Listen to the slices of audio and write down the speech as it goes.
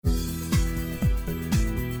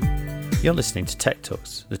You're listening to Tech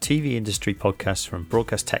Talks, the TV industry podcast from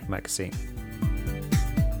Broadcast Tech Magazine.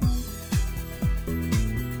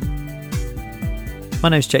 My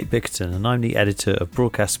name's Jake Bickerton and I'm the editor of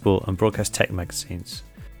Broadcast Sport and Broadcast Tech magazines.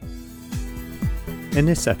 In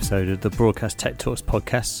this episode of the Broadcast Tech Talks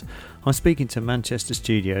podcast, I'm speaking to Manchester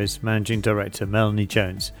Studios Managing Director Melanie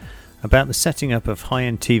Jones about the setting up of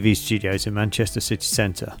high-end TV studios in Manchester city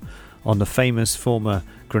centre on the famous former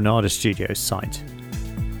Granada Studios site.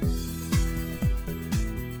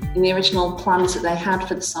 In the original plans that they had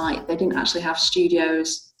for the site, they didn't actually have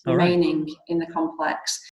studios remaining in the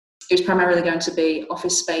complex. It was primarily going to be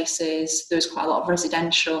office spaces. There was quite a lot of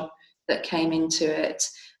residential that came into it,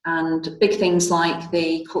 and big things like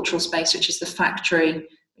the cultural space, which is the factory,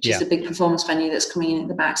 which is the big performance venue that's coming in at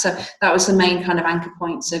the back. So that was the main kind of anchor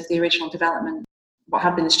points of the original development. What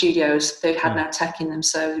had been the studios, they had no tech in them,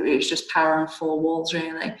 so it was just power and four walls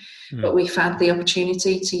really. But we've had the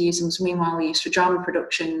opportunity to use them, so meanwhile we used for drama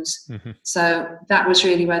productions. So that was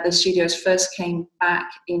really where the studios first came back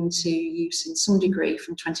into use in some degree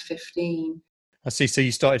from 2015. I see, so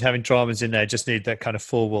you started having dramas in there, just need that kind of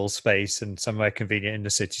four-wall space and somewhere convenient in the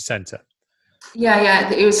city centre.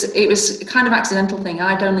 Yeah, it was a kind of accidental thing.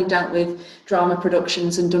 I'd only dealt with drama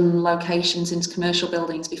productions and done locations into commercial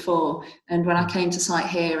buildings before. And when I came to site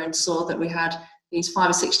here and saw that we had these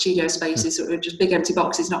 5 or 6 studio spaces that were just big empty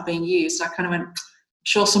boxes not being used, I kind of went,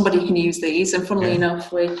 sure, somebody can use these. And funnily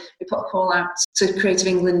enough, we put a call out to Creative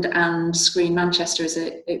England and Screen Manchester, as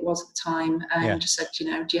it was at the time, and just said, do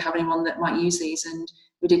you have anyone that might use these? And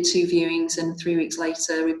we did 2 viewings, and 3 weeks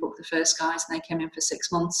later we booked the first guys and they came in for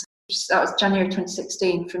 6 months. That was January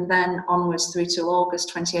 2016. From then onwards through till August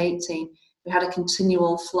 2018, we had a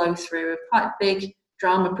continual flow through of quite big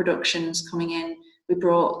drama productions coming in. We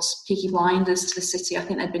brought Peaky Blinders to the city. I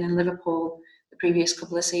think they'd been in Liverpool the previous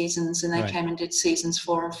couple of seasons, and they came and did seasons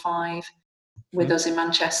 4 and 5 with us in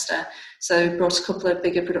Manchester. So we brought a couple of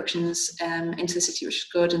bigger productions into the city, which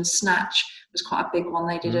was good. And Snatch was quite a big one.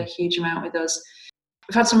 They did a huge amount with us.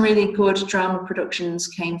 We've had some really good drama productions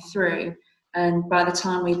came through. And by the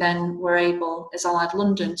time we then were able, as Allied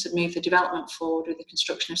London, to move the development forward with the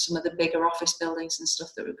construction of some of the bigger office buildings and stuff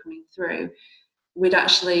that were coming through, we'd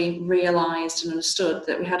actually realised and understood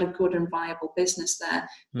that we had a good and viable business there.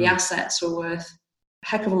 The assets were worth a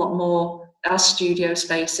heck of a lot more as studio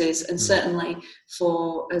spaces, and certainly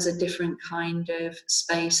as a different kind of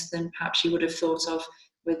space than perhaps you would have thought of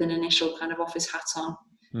with an initial kind of office hat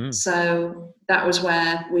on. So that was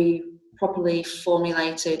where we properly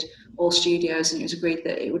formulated all studios, and it was agreed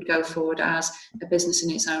that it would go forward as a business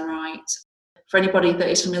in its own right. For anybody that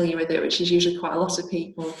is familiar with it, which is usually quite a lot of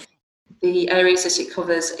people, the areas that it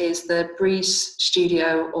covers is the Breeze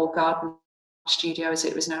Studio, or Garden Studio as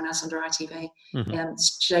it was known as under ITV,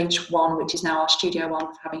 Stage 1, which is now our Studio 1,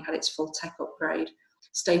 having had its full tech upgrade.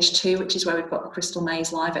 Stage 2, which is where we've got the Crystal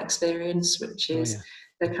Maze live experience, which is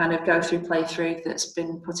the kind of go-through playthrough that's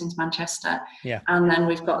been put into Manchester. And then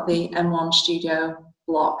we've got the M1 studio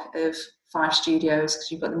block of 5 studios,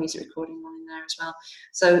 because you've got the music recording one in there as well.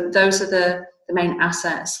 So those are the main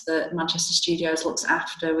assets that Manchester Studios looks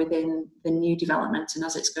after within the new development, and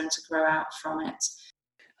as it's going to grow out from it.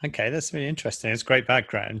 Okay, that's really interesting. It's great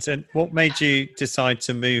background. And what made you decide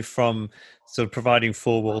to move from sort of providing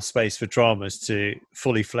 4-wall space for dramas to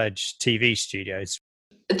fully fledged TV studios?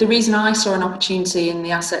 The reason I saw an opportunity in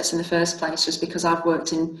the assets in the first place was because I've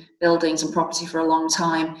worked in buildings and property for a long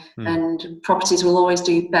time, and properties will always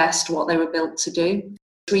do best what they were built to do.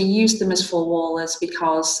 We used them as 4-wallers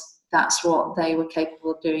because that's what they were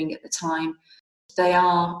capable of doing at the time. They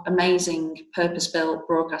are amazing purpose-built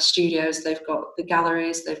broadcast studios. They've got the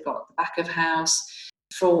galleries, they've got the back of house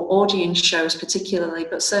for audience shows particularly,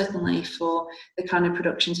 but certainly for the kind of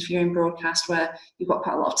productions, if you're in broadcast where you've got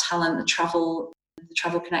quite a lot of talent, the travel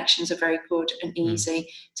connections are very good and easy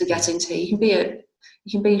to get into. You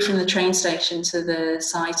can be from the train station to the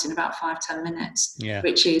site in about 5-10 minutes,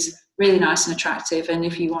 which is really nice and attractive. And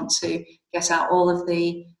if you want to get out all of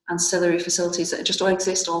the ancillary facilities that just all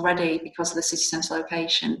exist already because of the city centre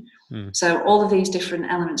location. So all of these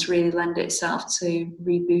different elements really lend itself to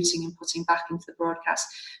rebooting and putting back into the broadcast.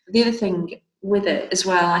 But the other thing with it as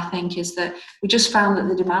well, I think, is that we just found that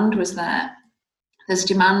the demand was there. There's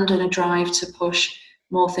demand and a drive to push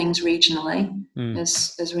more things regionally,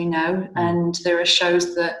 as we know, and there are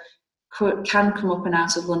shows that can come up and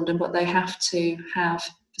out of London, but they have to have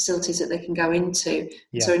facilities that they can go into.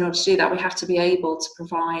 So in order to do that, we have to be able to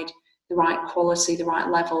provide the right quality, the right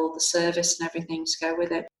level, the service and everything to go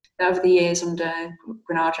with it. Over the years under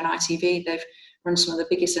Granada and ITV, they've run some of the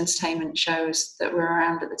biggest entertainment shows that were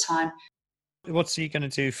around at the time. What's he going to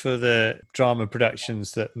do for the drama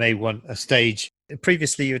productions that may want a stage?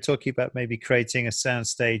 Previously, you were talking about maybe creating a sound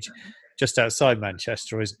stage just outside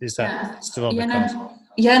Manchester, or is that still on the cards?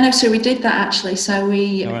 No. So we did that actually. So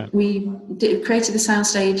Right. we created the sound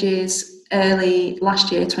stages early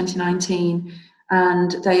last year, 2019,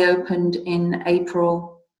 and they opened in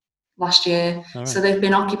April last year. Right. So they've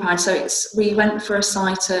been occupied. So we went for a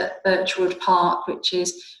site at Birchwood Park, which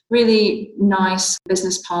is really nice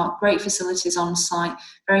business park, great facilities on site,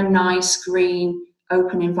 very nice green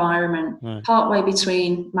open environment, Right. partway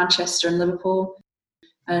between Manchester and Liverpool.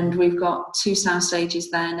 And we've got 2 sound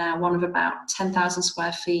stages there now, one of about 10,000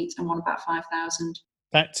 square feet and one about 5,000.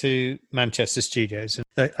 Back to Manchester Studios.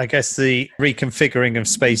 I guess the reconfiguring of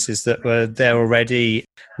spaces that were there already,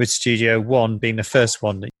 with Studio One being the first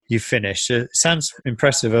one that you finished. It sounds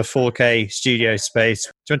impressive, a 4K studio space. Do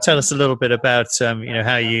you want to tell us a little bit about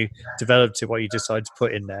how you developed it, what you decided to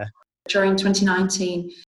put in there? During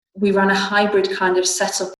 2019, we ran a hybrid kind of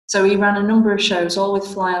setup. So we ran a number of shows, all with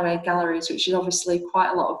flyaway galleries, which is obviously quite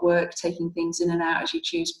a lot of work, taking things in and out as you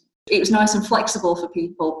choose. It was nice and flexible for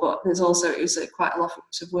people, but it was quite a lot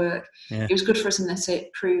of work. Yeah. It was good for us in that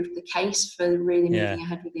it proved the case for really moving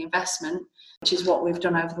ahead with the investment, which is what we've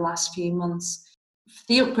done over the last few months.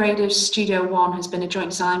 The upgrade of Studio One has been a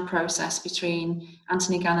joint design process between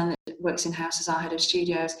Anthony Gannon, that works in-house as our head of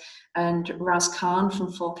studios, and Raz Khan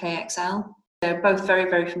from 4KXL. They're both very,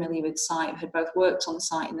 very familiar with the site, had both worked on the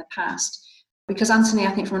site in the past. Because Anthony,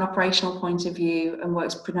 I think from an operational point of view, and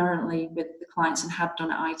works predominantly with the clients and had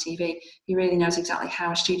done at ITV, he really knows exactly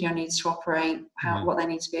how a studio needs to operate, what they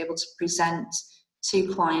need to be able to present to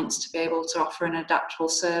clients to be able to offer an adaptable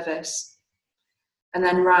service. And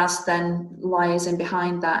then Raz then lies in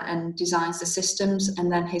behind that and designs the systems,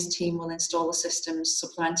 and then his team will install the systems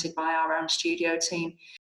supplemented by our own studio team.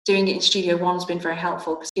 Doing it in Studio One has been very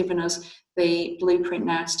helpful because it's given us the blueprint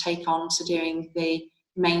now to take on to doing the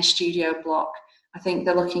main studio block. I think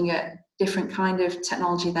they're looking at different kind of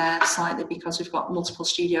technology there slightly because we've got multiple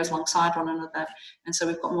studios alongside one another, and so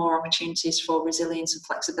we've got more opportunities for resilience and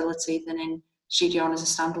flexibility than in Studio One as a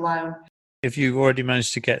standalone. If you've already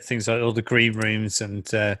managed to get things like all the green rooms and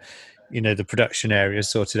the production areas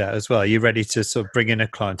sorted out as well, are you ready to sort of bring in a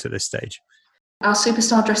client at this stage? Our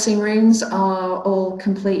superstar dressing rooms are all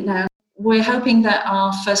complete now. We're hoping that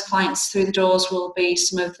our first clients through the doors will be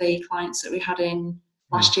some of the clients that we had in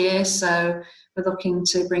last year. So we're looking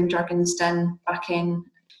to bring Dragon's Den back in.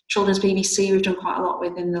 Children's BBC we've done quite a lot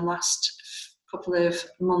with in the last couple of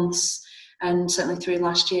months and certainly through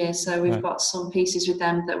last year. So we've got some pieces with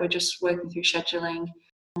them that we're just working through scheduling.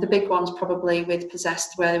 The big one's probably with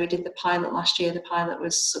Possessed, where we did the pilot last year. The pilot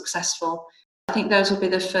was successful. I think those will be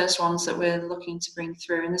the first ones that we're looking to bring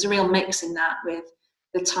through. And there's a real mix in that with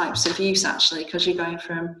the types of use, actually, because you're going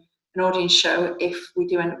from an audience show, if we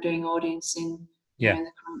do end up doing audience in the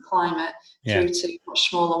current climate, through to much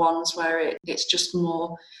smaller ones where it's just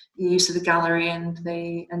more the use of the gallery and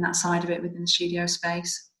that side of it within the studio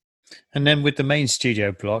space. And then with the main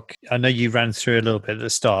studio block, I know you ran through a little bit at the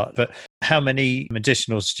start, but how many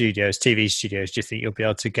additional studios, TV studios, do you think you'll be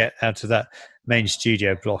able to get out of that main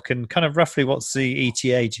studio block? And kind of roughly what's the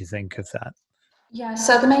ETA, do you think, of that? Yeah,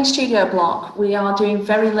 so the main studio block, we are doing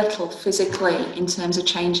very little physically in terms of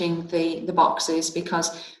changing the boxes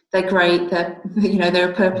because they're great.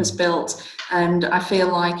 They're purpose built, and I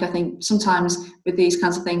think sometimes with these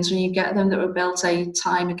kinds of things, when you get them that were built a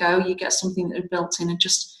time ago, you get something that was built in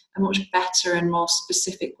just a much better and more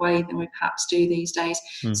specific way than we perhaps do these days.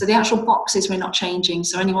 So the actual boxes we're not changing.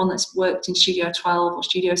 So anyone that's worked in Studio 12 or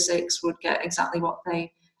Studio 6 would get exactly what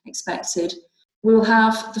they expected. We will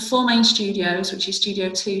have the 4 main studios, which is Studio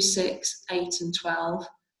 2, 6, 8 and 12.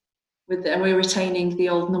 And we're retaining the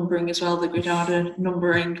old numbering as well, the Granada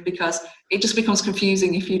numbering, because it just becomes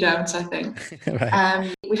confusing if you don't, I think.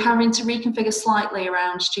 Right. We're having to reconfigure slightly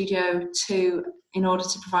around Studio 2 in order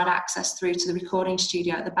to provide access through to the recording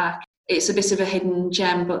studio at the back. It's a bit of a hidden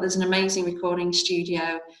gem, but there's an amazing recording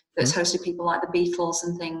studio that's hosted people like the Beatles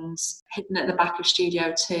and things hidden at the back of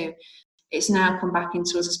Studio 2. It's now come back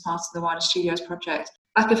into us as part of the wider studios project.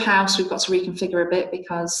 Back of house, we've got to reconfigure a bit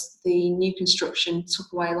because the new construction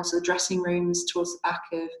took away a lot of the dressing rooms towards the back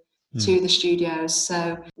of to the studios.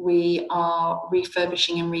 So we are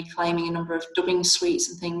refurbishing and reclaiming a number of dubbing suites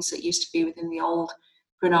and things that used to be within the old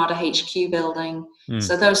Granada HQ building.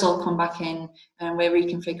 So those all come back in, and we're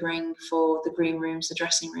reconfiguring for the green rooms, the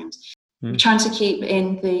dressing rooms. We're trying to keep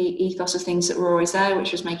in the ethos of things that were always there,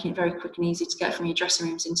 which was making it very quick and easy to get from your dressing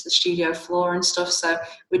rooms into the studio floor and stuff. So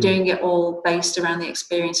we're doing it all based around the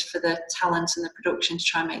experience for the talent and the production to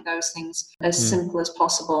try and make those things as simple as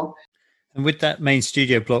possible. And with that main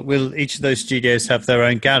studio block, will each of those studios have their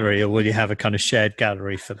own gallery, or will you have a kind of shared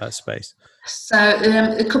gallery for that space? So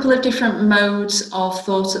a couple of different modes of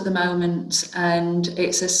thought at the moment, and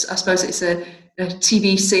I suppose it's a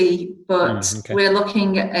TBC, but we're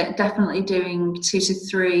looking at definitely doing 2 to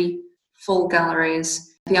 3 full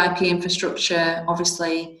galleries. The IP infrastructure,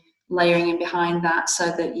 obviously, layering in behind that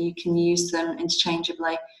so that you can use them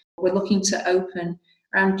interchangeably. We're looking to open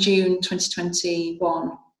around June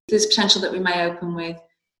 2021. There's potential that we may open with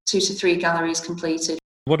 2 to 3 galleries completed.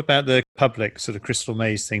 What about the public sort of Crystal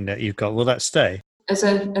Maze thing that you've got? Will that stay? As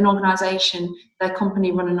an organisation, their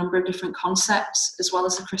company run a number of different concepts as well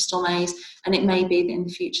as the Crystal Maze, and it may be that in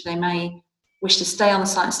the future they may wish to stay on the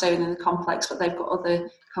site and stay within the complex, but they've got other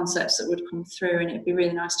concepts that would come through, and it'd be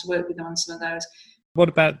really nice to work with them on some of those. What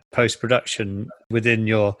about post-production within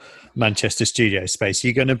your Manchester studio space? Are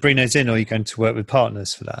you going to bring those in, or are you going to work with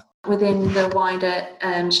partners for that? Within the wider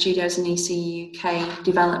studios and EC UK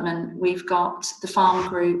development, we've got the Farm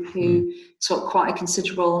Group who took quite a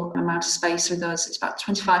considerable amount of space with us. It's about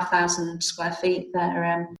 25,000 square feet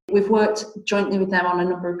there. We've worked jointly with them on a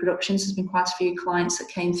number of productions. There's been quite a few clients that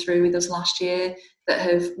came through with us last year that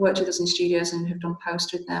have worked with us in studios and have done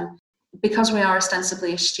post with them. Because we are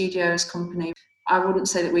ostensibly a studios company, I wouldn't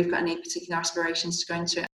say that we've got any particular aspirations to go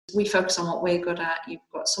into it. We focus on what we're good at. You've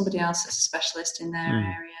got somebody else that's a specialist in their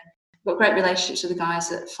area. We've got great relationships with the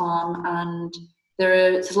guys at Farm, and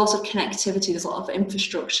there's lots of connectivity, there's a lot of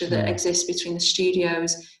infrastructure that exists between the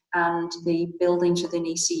studios and the buildings within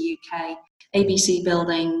EC UK. ABC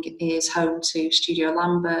Building is home to Studio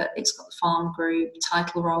Lambert, it's got the Farm Group,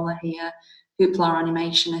 Title Roller here, Hoopla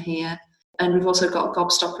Animation are here, and we've also got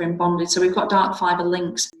Gobstopper in Bonded. So we've got dark fibre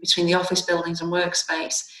links between the office buildings and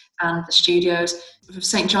workspace and the studios.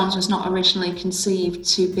 St John's was not originally conceived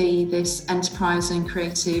to be this enterprise and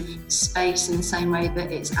creative space in the same way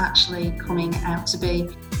that it's actually coming out to be.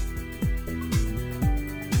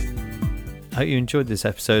 I hope you enjoyed this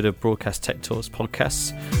episode of Broadcast Tech Talks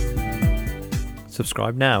podcasts.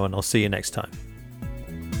 Subscribe now and I'll see you next time.